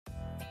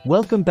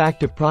Welcome back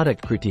to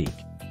Product Critique,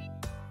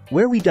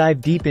 where we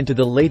dive deep into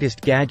the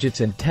latest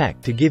gadgets and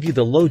tech to give you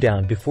the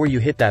lowdown before you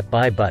hit that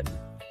buy button.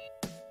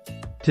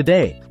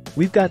 Today,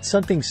 we've got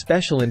something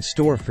special in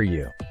store for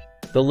you.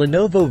 The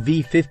Lenovo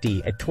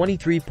V50 at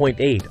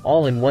 23.8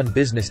 all-in-one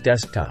business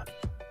desktop.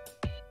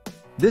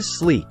 This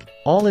sleek,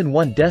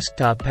 all-in-one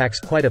desktop packs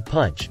quite a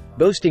punch,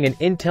 boasting an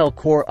Intel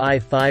Core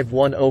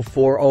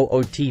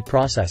i5-10400T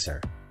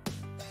processor,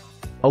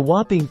 a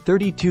whopping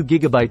 32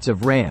 GB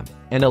of RAM,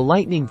 and a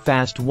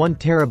lightning-fast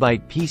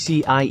 1TB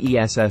PCIe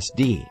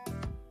SSD.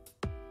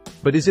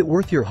 But is it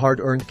worth your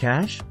hard-earned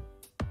cash?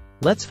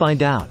 Let's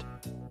find out.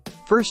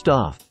 First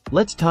off,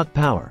 let's talk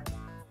power.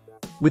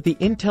 With the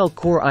Intel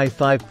Core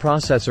i5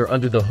 processor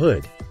under the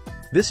hood,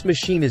 this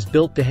machine is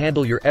built to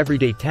handle your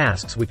everyday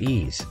tasks with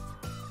ease.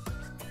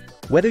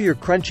 Whether you're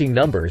crunching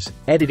numbers,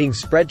 editing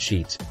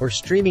spreadsheets, or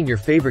streaming your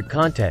favorite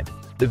content,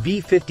 the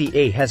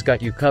V50a has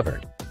got you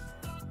covered.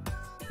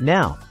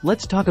 Now,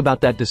 let's talk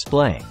about that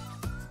display.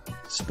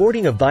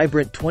 Sporting a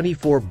vibrant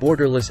 24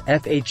 borderless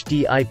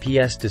FHD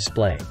IPS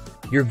display,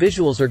 your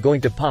visuals are going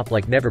to pop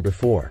like never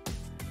before.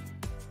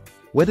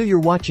 Whether you're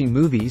watching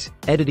movies,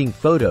 editing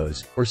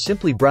photos, or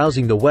simply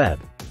browsing the web,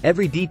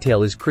 every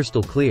detail is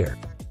crystal clear.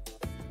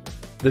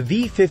 The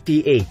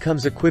V50a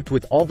comes equipped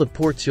with all the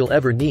ports you'll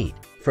ever need,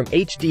 from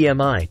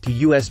HDMI to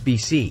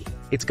USB-C,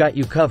 it's got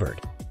you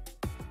covered.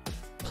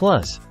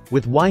 Plus,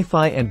 with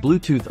Wi-Fi and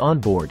Bluetooth on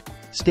board,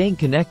 staying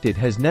connected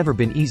has never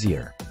been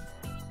easier.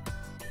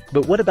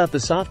 But what about the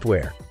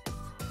software?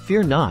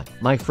 Fear not,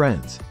 my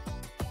friends.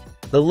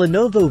 The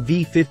Lenovo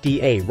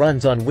V50a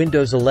runs on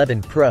Windows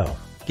 11 Pro,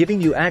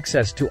 giving you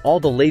access to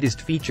all the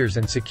latest features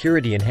and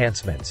security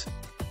enhancements.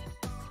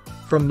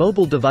 From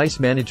mobile device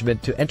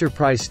management to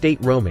enterprise state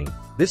roaming,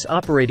 this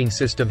operating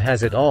system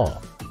has it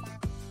all.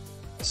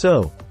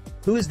 So,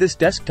 who is this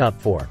desktop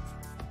for?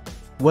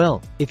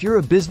 Well, if you're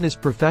a business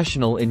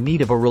professional in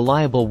need of a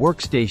reliable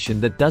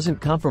workstation that doesn't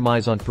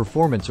compromise on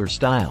performance or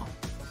style,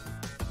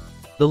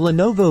 the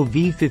Lenovo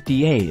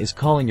V50a is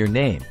calling your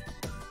name.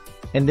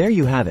 And there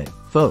you have it,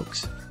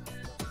 folks.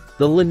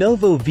 The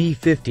Lenovo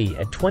V50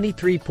 at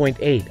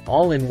 23.8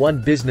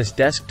 all-in-one business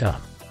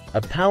desktop,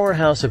 a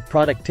powerhouse of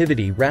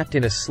productivity wrapped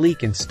in a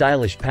sleek and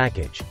stylish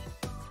package.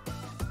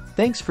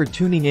 Thanks for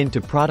tuning in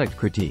to Product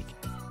Critique.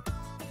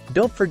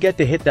 Don't forget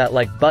to hit that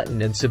like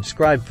button and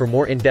subscribe for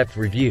more in-depth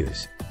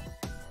reviews.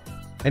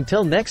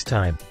 Until next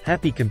time,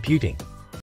 happy computing.